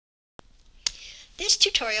This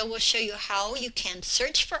tutorial will show you how you can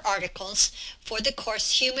search for articles for the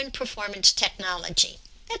course Human Performance Technology.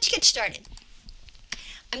 Let's get started.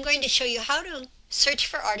 I'm going to show you how to search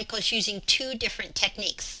for articles using two different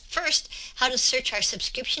techniques. First, how to search our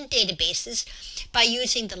subscription databases by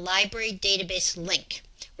using the library database link.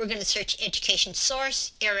 We're going to search Education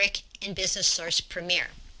Source, ERIC, and Business Source Premier.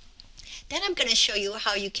 Then I'm going to show you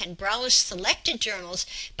how you can browse selected journals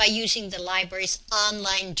by using the library's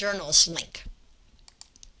online journals link.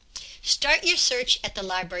 Start your search at the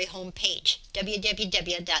library homepage,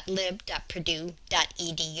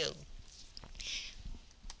 www.lib.purdue.edu.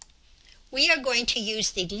 We are going to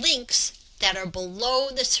use the links that are below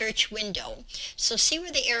the search window. So see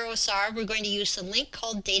where the arrows are? We're going to use the link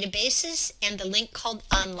called Databases and the link called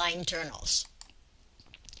Online Journals.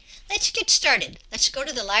 Let's get started. Let's go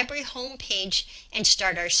to the library homepage and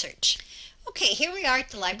start our search. Okay, here we are at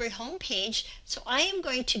the library homepage. So I am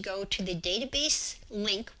going to go to the database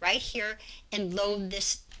link right here and load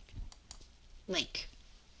this link.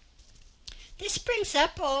 This brings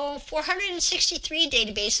up 463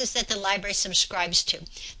 databases that the library subscribes to.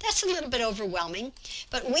 That's a little bit overwhelming,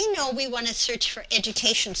 but we know we want to search for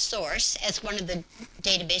Education Source as one of the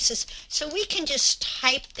databases, so we can just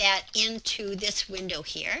type that into this window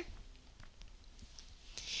here.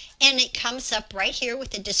 And it comes up right here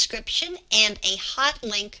with a description and a hot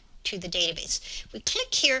link to the database. We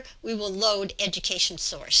click here, we will load Education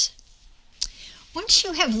Source. Once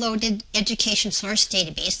you have loaded Education Source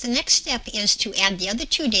database, the next step is to add the other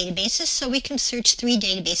two databases so we can search three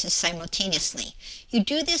databases simultaneously. You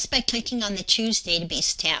do this by clicking on the Choose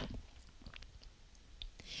Database tab.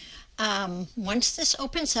 Once this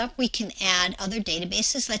opens up, we can add other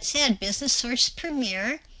databases. Let's add Business Source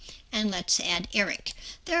Premier, and let's add ERIC.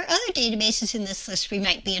 There are other databases in this list we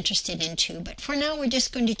might be interested in too, but for now we're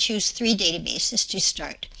just going to choose three databases to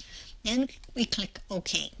start. Then we click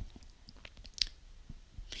OK.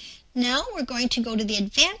 Now we're going to go to the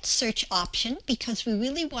advanced search option because we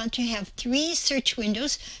really want to have three search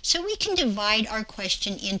windows so we can divide our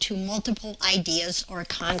question into multiple ideas or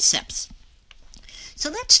concepts. So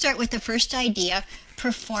let's start with the first idea,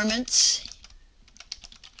 performance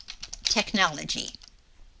technology.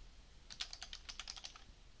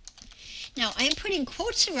 Now I'm putting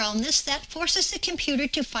quotes around this. That forces the computer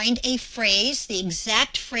to find a phrase, the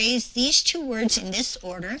exact phrase, these two words in this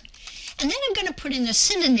order. And then I'm going to put in a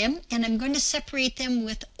synonym, and I'm going to separate them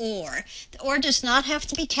with or. The or does not have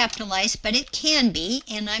to be capitalized, but it can be,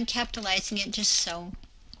 and I'm capitalizing it just so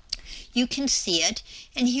you can see it.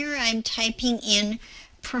 And here I'm typing in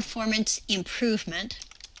performance improvement,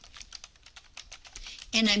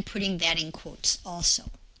 and I'm putting that in quotes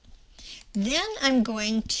also. Then I'm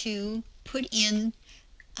going to put in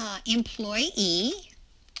employee,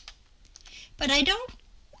 but I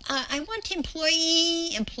want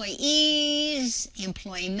employee, employees,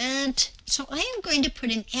 employment. So I am going to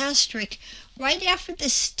put an asterisk right after the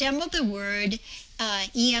stem of the word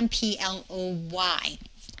employ.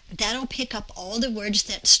 That'll pick up all the words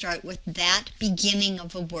that start with that beginning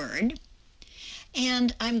of a word.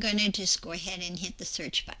 And I'm going to just go ahead and hit the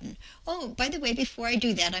search button. Oh, by the way, before I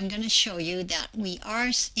do that, I'm going to show you that we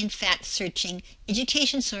are in fact searching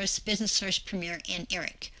Education Source, Business Source Premier, and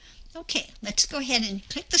ERIC. Okay, let's go ahead and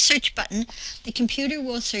click the search button. The computer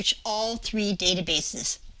will search all three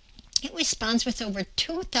databases. It responds with over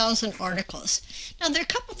 2,000 articles. Now, there are a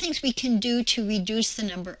couple things we can do to reduce the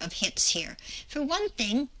number of hits here. For one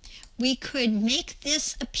thing, we could make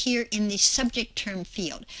this appear in the subject term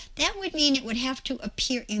field. That would mean it would have to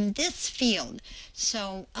appear in this field.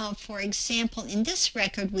 So, for example, in this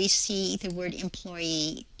record, we see the word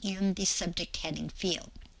employee in the subject heading field.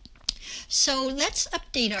 So let's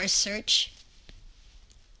update our search,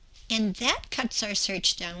 and that cuts our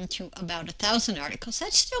search down to about 1,000 articles.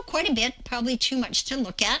 That's still quite a bit, probably too much to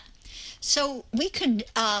look at. So we could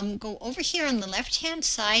go over here on the left-hand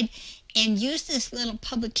side and use this little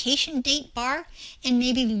publication date bar and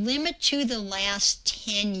maybe limit to the last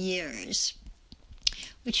 10 years,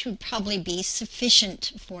 which would probably be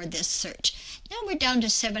sufficient for this search. Now we're down to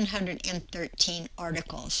 713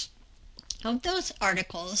 articles. Of those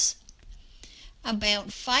articles,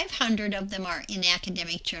 about 500 of them are in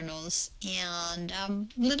academic journals, and a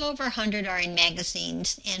little over 100 are in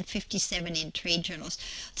magazines, and 57 in trade journals.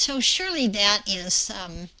 So surely that is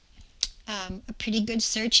a pretty good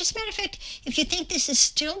search. As a matter of fact, if you think this is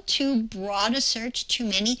still too broad a search, too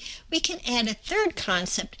many, we can add a third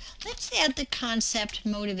concept. Let's add the concept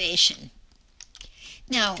motivation.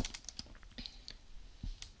 Now,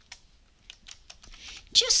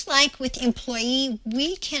 just like with employee,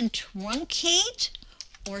 we can truncate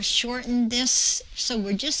or shorten this. So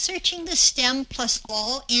we're just searching the stem plus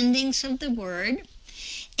all endings of the word.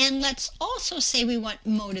 And let's also say we want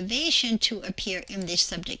motivation to appear in the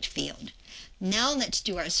subject field. Now let's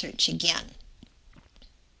do our search again.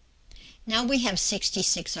 Now we have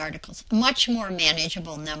 66 articles, a much more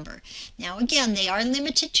manageable number. Now again, they are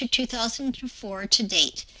limited to 2004 to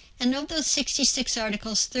date. And of those 66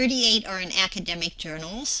 articles, 38 are in academic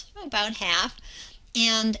journals, about half,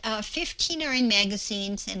 and 15 are in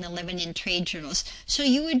magazines and 11 in trade journals. So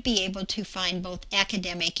you would be able to find both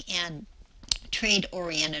academic and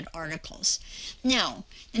trade-oriented articles. Now,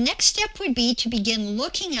 the next step would be to begin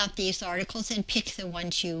looking at these articles and pick the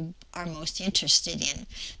ones you are most interested in.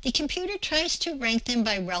 The computer tries to rank them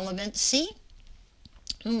by relevancy,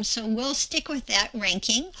 so we'll stick with that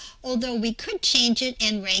ranking, although we could change it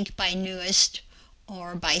and rank by newest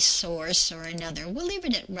or by source or another. We'll leave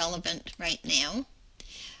it at relevant right now.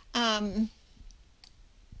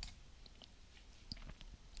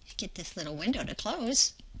 Get this little window to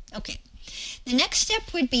close. Okay. The next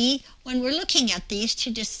step would be, when we're looking at these,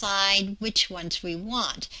 to decide which ones we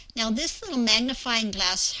want. Now this little magnifying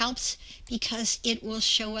glass helps because it will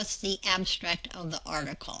show us the abstract of the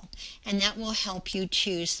article, and that will help you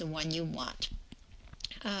choose the one you want.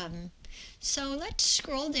 So let's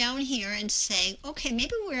scroll down here and say, okay,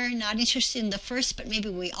 maybe we're not interested in the first, but maybe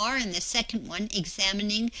we are in the second one,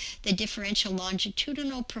 examining the differential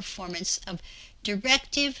longitudinal performance of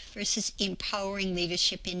directive versus empowering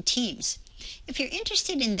leadership in teams. If you're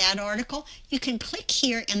interested in that article, you can click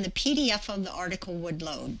here and the PDF of the article would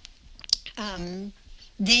load.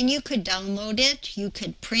 Then you could download it, you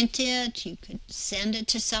could print it, you could send it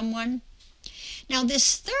to someone. Now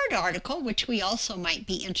this third article, which we also might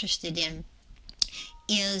be interested in,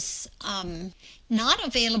 is not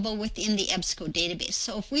available within the EBSCO database.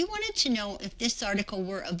 So if we wanted to know if this article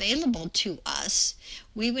were available to us,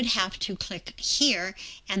 we would have to click here,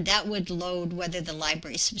 and that would load whether the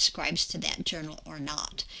library subscribes to that journal or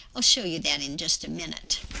not. I'll show you that in just a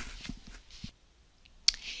minute.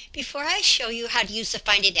 Before I show you how to use the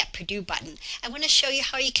Find It at Purdue button, I want to show you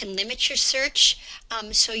how you can limit your search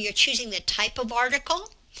so you're choosing the type of article.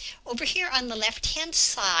 Over here on the left-hand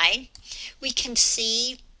side, we can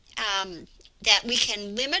see that we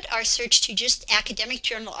can limit our search to just academic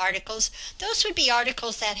journal articles. Those would be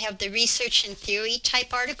articles that have the research and theory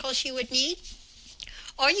type articles you would need.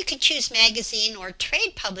 Or you could choose magazine or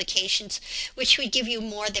trade publications, which would give you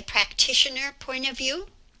more the practitioner point of view.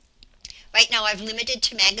 Right now I've limited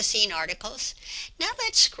to magazine articles. Now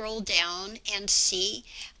let's scroll down and see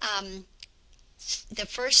the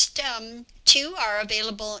first two are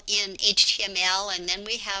available in HTML, and then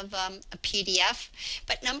we have a PDF.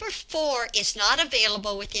 But number 4 is not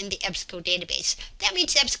available within the EBSCO database. That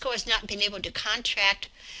means EBSCO has not been able to contract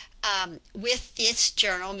with this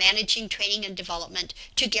journal, Managing Training and Development,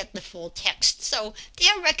 to get the full text. So they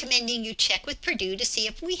are recommending you check with Purdue to see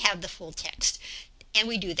if we have the full text. And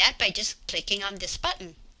we do that by just clicking on this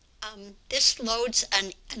button. This loads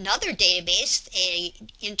another database, an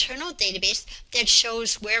internal database that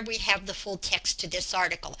shows where we have the full text to this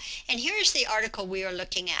article. And here's the article we are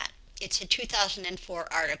looking at. It's a 2004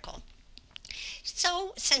 article.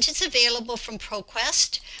 So since it's available from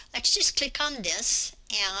ProQuest, let's just click on this,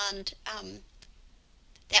 and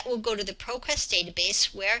that will go to the ProQuest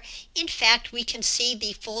database where, in fact, we can see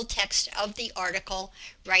the full text of the article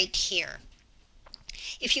right here.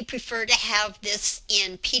 If you prefer to have this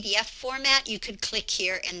in PDF format, you could click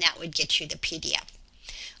here and that would get you the PDF.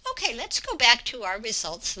 Okay, let's go back to our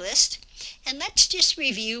results list and let's just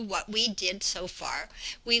review what we did so far.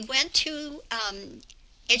 We went to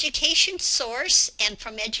Education Source, and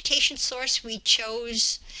from Education Source we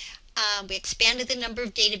chose, we expanded the number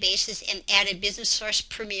of databases and added Business Source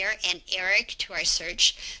Premier and ERIC to our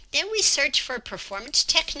search. Then we searched for performance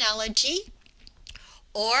technology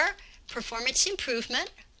or performance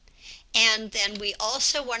improvement, and then we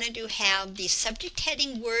also wanted to have the subject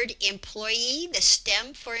heading word employee, the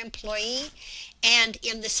stem for employee, and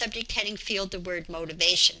in the subject heading field the word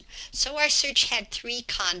motivation. So our search had 3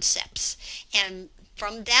 concepts, and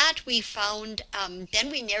from that we found,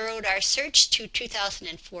 then we narrowed our search to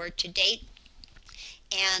 2004 to date,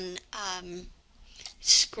 and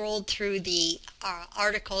scrolled through the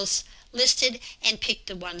articles listed and picked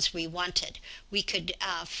the ones we wanted. We could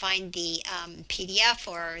find the PDF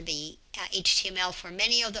or the HTML for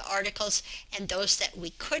many of the articles, and those that we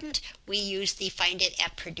couldn't, we used the Find It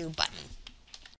at Purdue button.